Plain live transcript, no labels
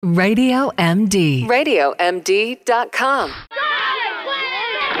Radio MD. RadioMD.com.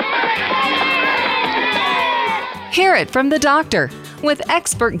 Hear it from the doctor with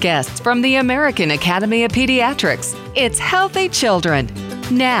expert guests from the American Academy of Pediatrics. It's Healthy Children.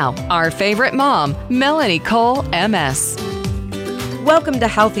 Now, our favorite mom, Melanie Cole, MS. Welcome to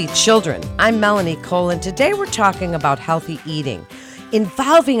Healthy Children. I'm Melanie Cole, and today we're talking about healthy eating,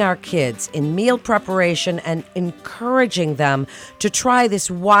 involving our kids in meal preparation and encouraging them to try this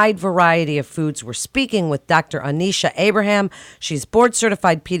wide variety of foods. We're speaking with Dr. Anisha Abraham. She's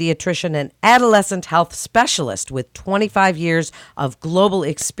board-certified pediatrician and adolescent health specialist with 25 years of global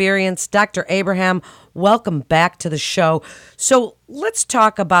experience. Dr. Abraham, welcome back to the show. So let's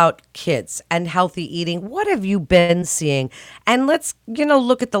talk about kids and healthy eating. What have you been seeing? And let's,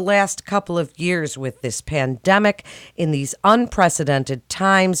 look at the last couple of years with this pandemic. In these unprecedented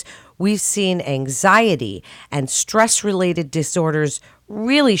times, we've seen anxiety and stress-related disorders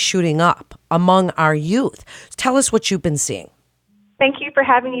really shooting up among our youth. Tell us what you've been seeing. Thank you for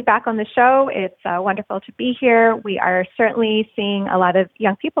having me back on the show. It's wonderful to be here. We are certainly seeing a lot of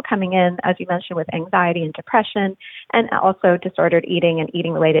young people coming in, as you mentioned, with anxiety and depression, and also disordered eating and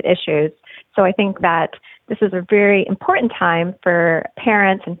eating-related issues. So I think that this is a very important time for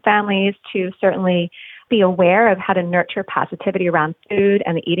parents and families to certainly be aware of how to nurture positivity around food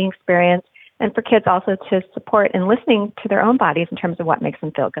and the eating experience, and for kids also to support in listening to their own bodies in terms of what makes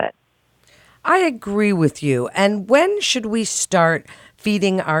them feel good. I agree with you. And when should we start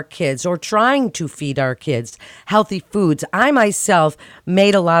feeding our kids or trying to feed our kids healthy foods? I myself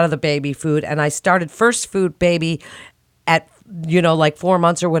made a lot of the baby food, and I started first food baby at, like 4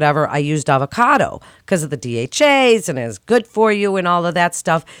 months or whatever. I used avocado because of the DHAs and it's good for you and all of that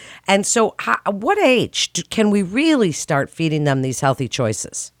stuff. And so what age can we really start feeding them these healthy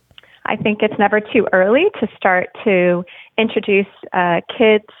choices? I think it's never too early to start to introduce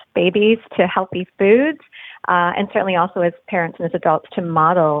kids, babies to healthy foods, and certainly also as parents and as adults to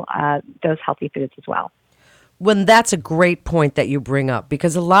model those healthy foods as well. Well, that's a great point that you bring up,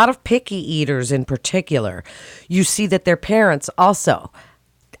 because a lot of picky eaters in particular, you see that their parents also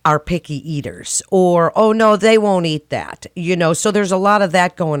are picky eaters, or, oh no, they won't eat that, so there's a lot of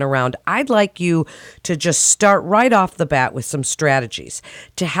that going around. I'd like you to just start right off the bat with some strategies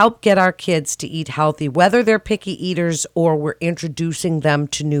to help get our kids to eat healthy, whether they're picky eaters or we're introducing them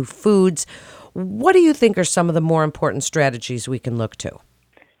to new foods. What do you think are some of the more important strategies we can look to?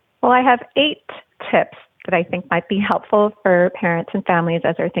 Well, I have 8 tips that I think might be helpful for parents and families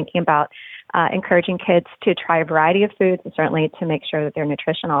as they're thinking about encouraging kids to try a variety of foods and certainly to make sure that they're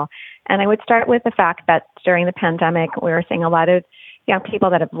nutritional. And I would start with the fact that during the pandemic, we were seeing a lot of young people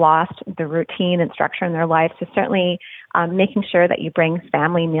that have lost the routine and structure in their life. So certainly making sure that you bring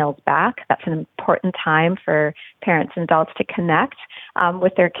family meals back. That's an important time for parents and adults to connect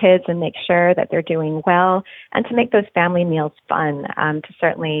with their kids and make sure that they're doing well, and to make those family meals fun, to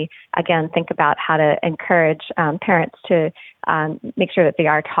certainly, again, think about how to encourage parents to make sure that they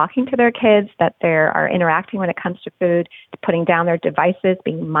are talking to their kids, that they are interacting when it comes to food, putting down their devices,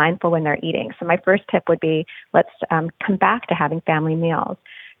 being mindful when they're eating. So my first tip would be, let's come back to having family meals.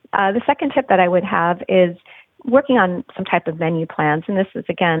 The second tip that I would have is working on some type of menu plans. And this is,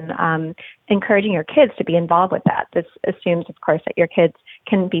 again, encouraging your kids to be involved with that. This assumes, of course, that your kids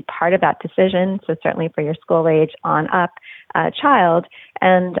can be part of that decision. So certainly for your school age on up child.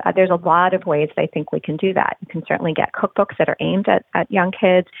 And there's a lot of ways that I think we can do that. You can certainly get cookbooks that are aimed at young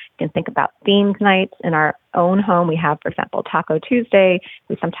kids. You can think about themed nights in our own home. We have, for example, Taco Tuesday.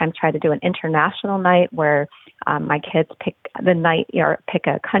 We sometimes try to do an international night where my kids pick the night or pick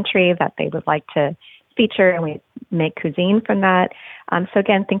a country that they would like to feature, and we make cuisine from that. So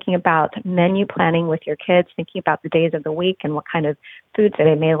again, thinking about menu planning with your kids, thinking about the days of the week and what kind of foods that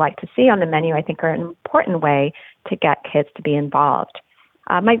they may like to see on the menu, I think are an important way to get kids to be involved.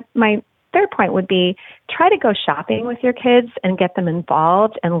 My third point would be try to go shopping with your kids and get them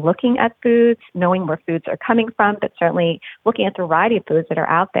involved and looking at foods, knowing where foods are coming from, but certainly looking at the variety of foods that are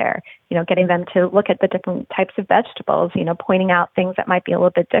out there, getting them to look at the different types of vegetables, pointing out things that might be a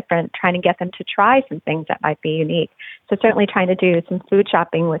little bit different, trying to get them to try some things that might be unique. So certainly trying to do some food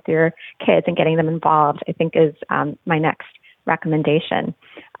shopping with your kids and getting them involved, I think is my next recommendation.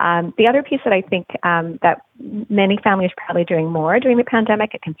 The other piece that I think that many families are probably doing more during the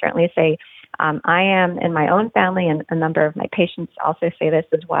pandemic, I can certainly say I am in my own family, and a number of my patients also say this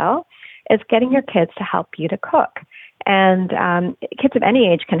as well, is getting your kids to help you to cook. And kids of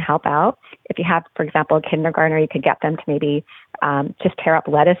any age can help out. If you have, for example, a kindergartner, you could get them to maybe just tear up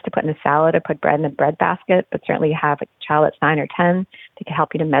lettuce to put in a salad or put bread in a bread basket. But certainly you have a child that's 9 or 10, they can help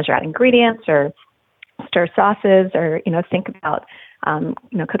you to measure out ingredients or stir sauces, or think about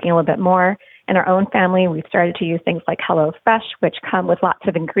cooking a little bit more. In our own family, we've started to use things like HelloFresh, which come with lots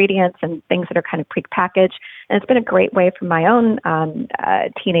of ingredients and things that are kind of prepackaged. And it's been a great way for my own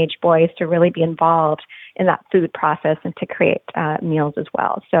teenage boys to really be involved in that food process and to create meals as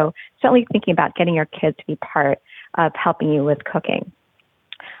well. So certainly thinking about getting your kids to be part of helping you with cooking.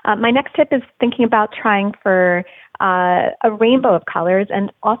 My next tip is thinking about trying for a rainbow of colors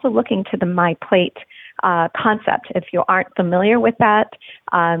and also looking to the My Plate concept. If you aren't familiar with that,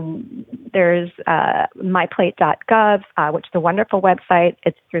 there's myplate.gov, which is a wonderful website.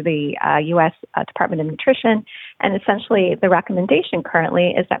 It's through the U.S. Department of Nutrition. And essentially, the recommendation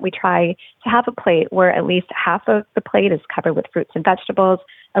currently is that we try to have a plate where at least half of the plate is covered with fruits and vegetables,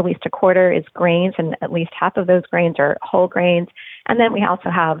 at least a quarter is grains, and at least half of those grains are whole grains. And then we also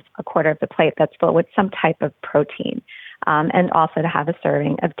have a quarter of the plate that's filled with some type of protein. And also to have a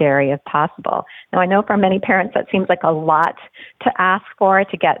serving of dairy if possible. Now, I know for many parents that seems like a lot to ask for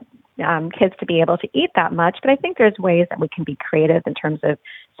to get kids to be able to eat that much, but I think there's ways that we can be creative in terms of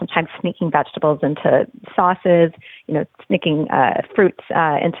sometimes sneaking vegetables into sauces, sneaking fruits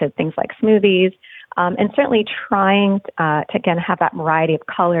into things like smoothies, and certainly trying to, again, have that variety of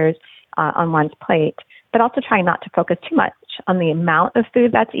colors on one's plate, but also trying not to focus too much on the amount of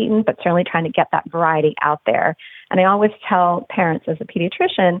food that's eaten, but certainly trying to get that variety out there. And I always tell parents as a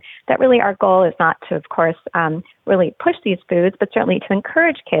pediatrician that really our goal is not to, of course, really push these foods, but certainly to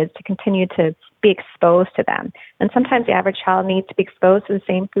encourage kids to continue to be exposed to them. And sometimes the average child needs to be exposed to the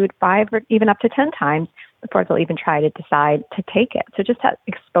same food 5 or even up to 10 times before they'll even try to decide to take it. So just that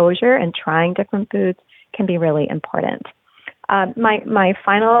exposure and trying different foods can be really important. My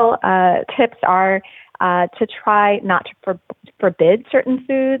final tips are to try not to forbid certain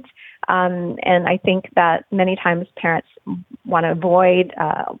foods. And I think that many times parents want to avoid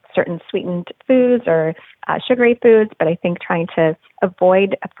certain sweetened foods or sugary foods, but I think trying to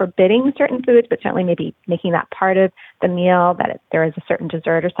avoid forbidding certain foods, but certainly maybe making that part of the meal, that there is a certain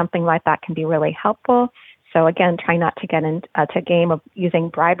dessert or something like that can be really helpful. So again, trying not to get into a game of using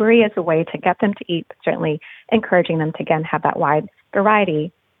bribery as a way to get them to eat, but certainly encouraging them to, again, have that wide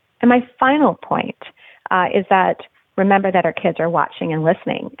variety. And my final point is that remember that our kids are watching and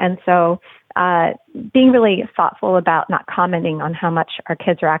listening. And so being really thoughtful about not commenting on how much our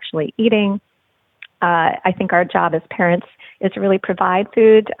kids are actually eating. I think our job as parents is to really provide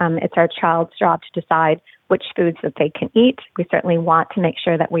food. It's our child's job to decide which foods that they can eat. We certainly want to make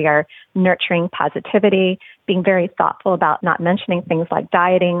sure that we are nurturing positivity, being very thoughtful about not mentioning things like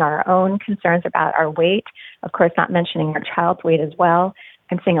dieting, our own concerns about our weight, of course, not mentioning our child's weight as well.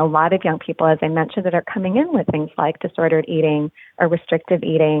 I'm seeing a lot of young people, as I mentioned, that are coming in with things like disordered eating or restrictive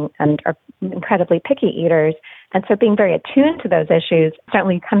eating and are incredibly picky eaters. And so being very attuned to those issues,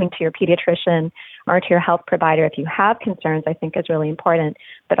 certainly coming to your pediatrician or to your health provider if you have concerns, I think is really important.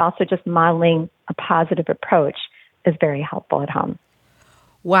 But also just modeling a positive approach is very helpful at home.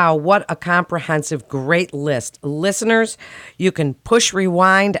 Wow, what a comprehensive, great list. Listeners, you can push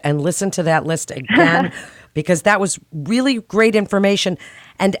rewind and listen to that list again because that was really great information.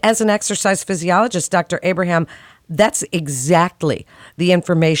 And as an exercise physiologist, Dr. Abraham, that's exactly the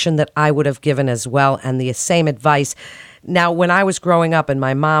information that I would have given as well, and the same advice. Now, when I was growing up and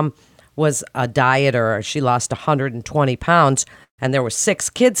my mom was a dieter, she lost 120 pounds, and there were 6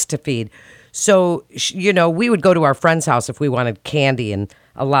 kids to feed. So, we would go to our friend's house if we wanted candy and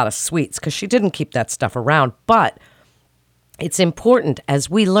a lot of sweets because she didn't keep that stuff around. But it's important, as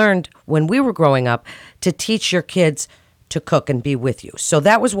we learned when we were growing up, to teach your kids to cook and be with you. So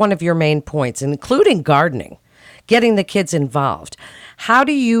that was one of your main points, including gardening, getting the kids involved. How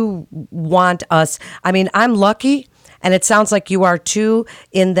do you want us? I mean, I'm lucky, and it sounds like you are too,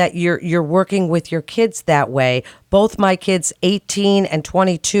 in that you're working with your kids that way. Both my kids, 18 and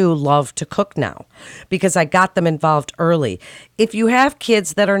 22, love to cook now because I got them involved early. If you have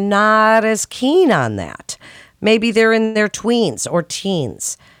kids that are not as keen on that, maybe they're in their tweens or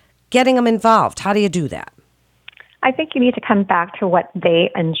teens, getting them involved, how do you do that? I think you need to come back to what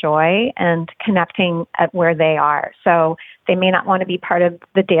they enjoy and connecting at where they are. So they may not want to be part of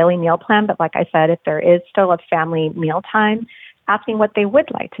the daily meal plan, but like I said, if there is still a family meal time, asking what they would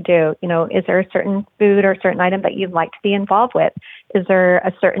like to do. Is there a certain food or a certain item that you'd like to be involved with? Is there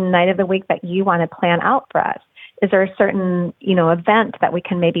a certain night of the week that you want to plan out for us? Is there a certain, event that we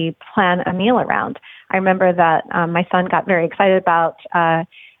can maybe plan a meal around? I remember that my son got very excited about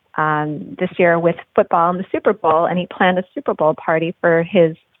this year with football and the Super Bowl, and he planned a Super Bowl party for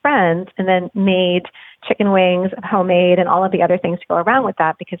his friends and then made chicken wings, homemade, and all of the other things to go around with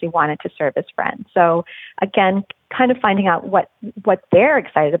that because he wanted to serve his friends. So again, kind of finding out what they're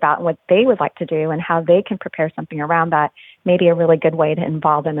excited about and what they would like to do and how they can prepare something around that may be a really good way to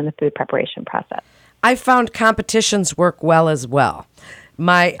involve them in the food preparation process. I found competitions work well as well.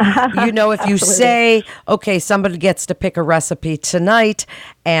 If you say, okay, somebody gets to pick a recipe tonight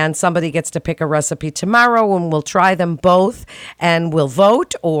and somebody gets to pick a recipe tomorrow, and we'll try them both and we'll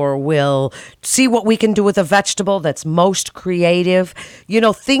vote, or we'll see what we can do with a vegetable that's most creative.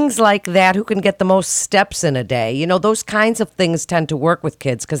 Things like that, who can get the most steps in a day. Those kinds of things tend to work with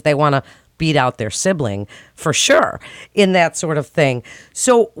kids because they want to beat out their sibling, for sure, in that sort of thing.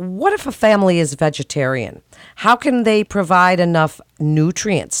 So what if a family is vegetarian? How can they provide enough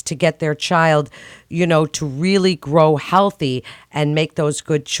nutrients to get their child, to really grow healthy and make those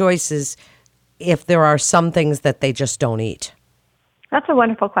good choices if there are some things that they just don't eat? That's a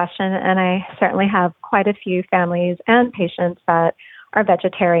wonderful question, and I certainly have quite a few families and patients that are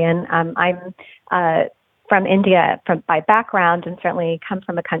vegetarian. I'm from India by background, and certainly come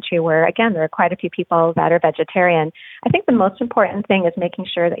from a country where, again, there are quite a few people that are vegetarian. I think the most important thing is making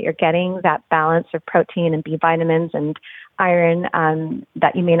sure that you're getting that balance of protein and B vitamins and iron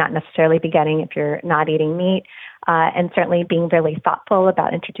that you may not necessarily be getting if you're not eating meat, and certainly being really thoughtful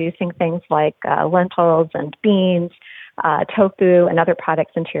about introducing things like lentils and beans, tofu and other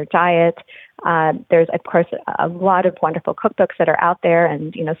products into your diet. There's, of course, a lot of wonderful cookbooks that are out there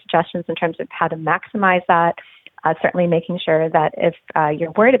and, suggestions in terms of how to maximize that. Certainly making sure that if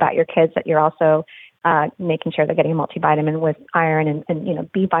you're worried about your kids, that you're also making sure they're getting a multivitamin with iron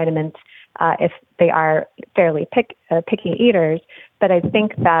and B vitamins if they are fairly picky eaters. But I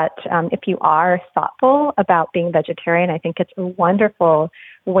think that if you are thoughtful about being vegetarian, I think it's a wonderful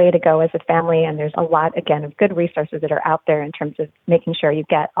way to go as a family. And there's a lot, again, of good resources that are out there in terms of making sure you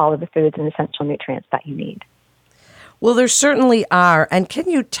get all of the foods and essential nutrients that you need. Well, there certainly are. And can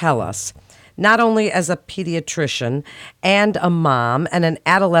you tell us, not only as a pediatrician and a mom and an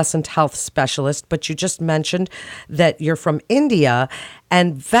adolescent health specialist, but you just mentioned that you're from India,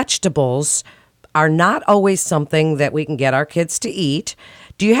 and vegetables are not always something that we can get our kids to eat.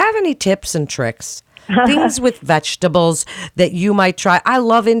 Do you have any tips and tricks? Things with vegetables that you might try. I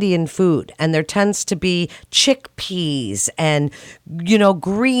love Indian food, and there tends to be chickpeas and,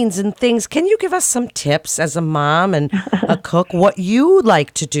 greens and things. Can you give us some tips as a mom and a cook, what you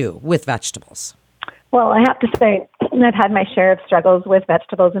like to do with vegetables? Well, I have to say, I've had my share of struggles with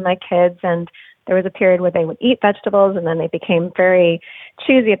vegetables in my kids, and there was a period where they would eat vegetables, and then they became very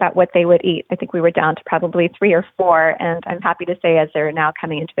choosy about what they would eat. I think we were down to probably 3 or 4, and I'm happy to say as they're now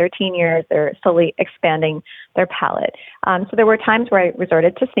coming into their teen years, they're slowly expanding their palate. So there were times where I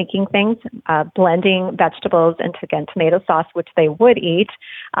resorted to sneaking things, blending vegetables into, again, tomato sauce, which they would eat,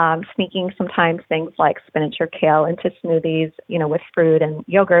 sneaking sometimes things like spinach or kale into smoothies, with fruit and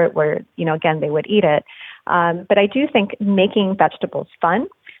yogurt where, again, they would eat it. But I do think making vegetables fun.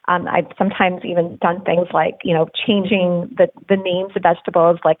 I've sometimes even done things like, changing the names of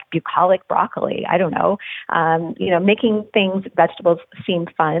vegetables, like bucolic broccoli. I don't know. Making vegetables seem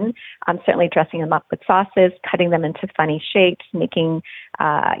fun. Certainly dressing them up with sauces, cutting them into funny shapes, making,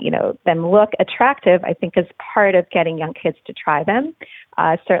 them look attractive, I think is part of getting young kids to try them.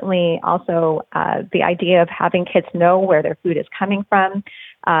 Certainly also the idea of having kids know where their food is coming from.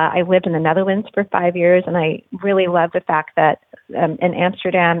 I lived in the Netherlands for 5 years, and I really love the fact that in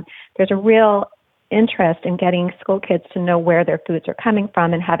Amsterdam, there's a real interest in getting school kids to know where their foods are coming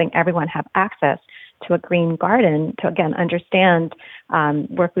from and having everyone have access to a green garden to, again, understand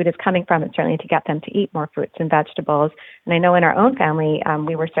where food is coming from and certainly to get them to eat more fruits and vegetables. And I know in our own family,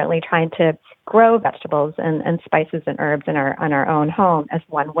 we were certainly trying to grow vegetables and spices and herbs in our own home as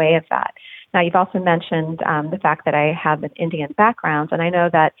one way of that. Now, you've also mentioned the fact that I have an Indian background, and I know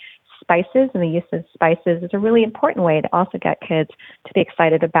that spices and the use of spices is a really important way to also get kids to be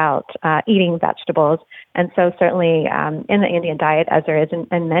excited about eating vegetables. And so certainly in the Indian diet, as there is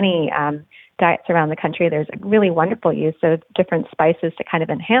in many diets around the country, there's a really wonderful use of different spices to kind of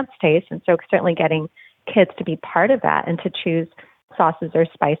enhance taste. And so certainly getting kids to be part of that and to choose sauces or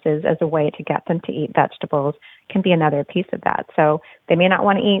spices as a way to get them to eat vegetables can be another piece of that. So they may not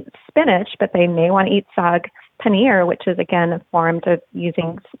want to eat spinach, but they may want to eat saag paneer, which is, again, a form of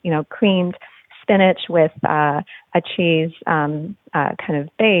using, creamed spinach with a cheese kind of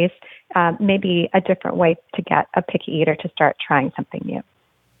base, maybe a different way to get a picky eater to start trying something new.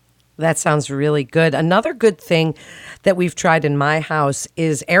 That sounds really good. Another good thing that we've tried in my house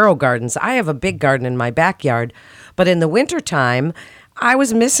is AeroGardens. I have a big garden in my backyard, but in the wintertime, I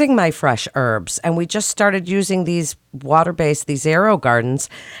was missing my fresh herbs, and we just started using these water-based, these AeroGardens,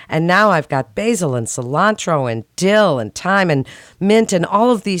 and now I've got basil and cilantro and dill and thyme and mint and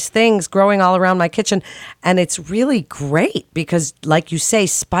all of these things growing all around my kitchen, and it's really great because, like you say,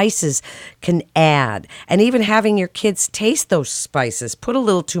 spices can add, and even having your kids taste those spices, put a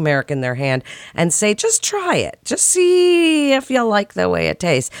little turmeric in their hand and say, just try it, just see if you like the way it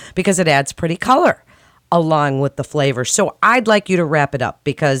tastes, because it adds pretty color along with the flavor. So I'd like you to wrap it up,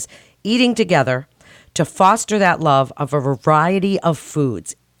 because eating together to foster that love of a variety of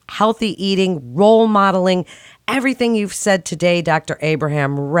foods, healthy eating, role modeling, everything you've said today, Dr.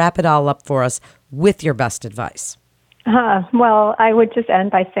 Abraham, wrap it all up for us with your best advice. Well, I would just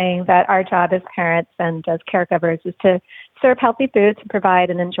end by saying that our job as parents and as caregivers is to serve healthy foods and provide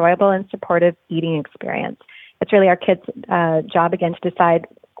an enjoyable and supportive eating experience. It's really our kids' job, again, to decide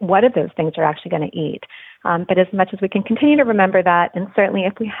what of those things they're actually going to eat. But as much as we can continue to remember that, and certainly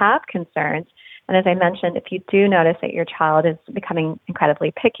if we have concerns, and as I mentioned, if you do notice that your child is becoming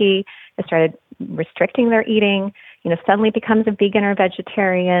incredibly picky, has started restricting their eating, suddenly becomes a vegan or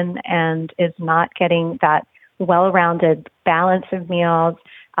vegetarian and is not getting that well-rounded balance of meals,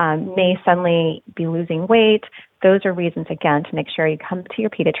 may suddenly be losing weight, those are reasons, again, to make sure you come to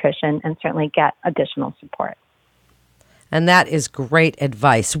your pediatrician and certainly get additional support. And that is great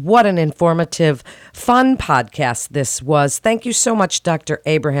advice. What an informative, fun podcast this was. Thank you so much, Dr.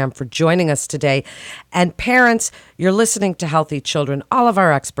 Abraham, for joining us today. And parents, you're listening to Healthy Children. All of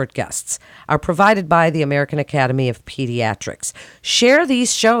our expert guests are provided by the American Academy of Pediatrics. Share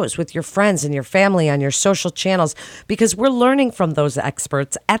these shows with your friends and your family on your social channels, because we're learning from those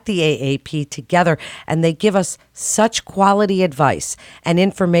experts at the AAP together, and they give us such quality advice and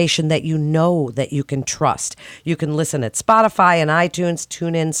information that you know that you can trust. You can listen at Spotify and iTunes,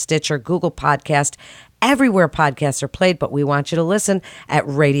 TuneIn, Stitcher, Google Podcast, everywhere podcasts are played, but we want you to listen at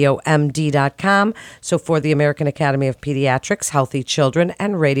RadioMD.com. So for the American Academy of Pediatrics, Healthy Children,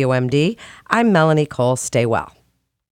 and Radio MD, I'm Melanie Cole. Stay well.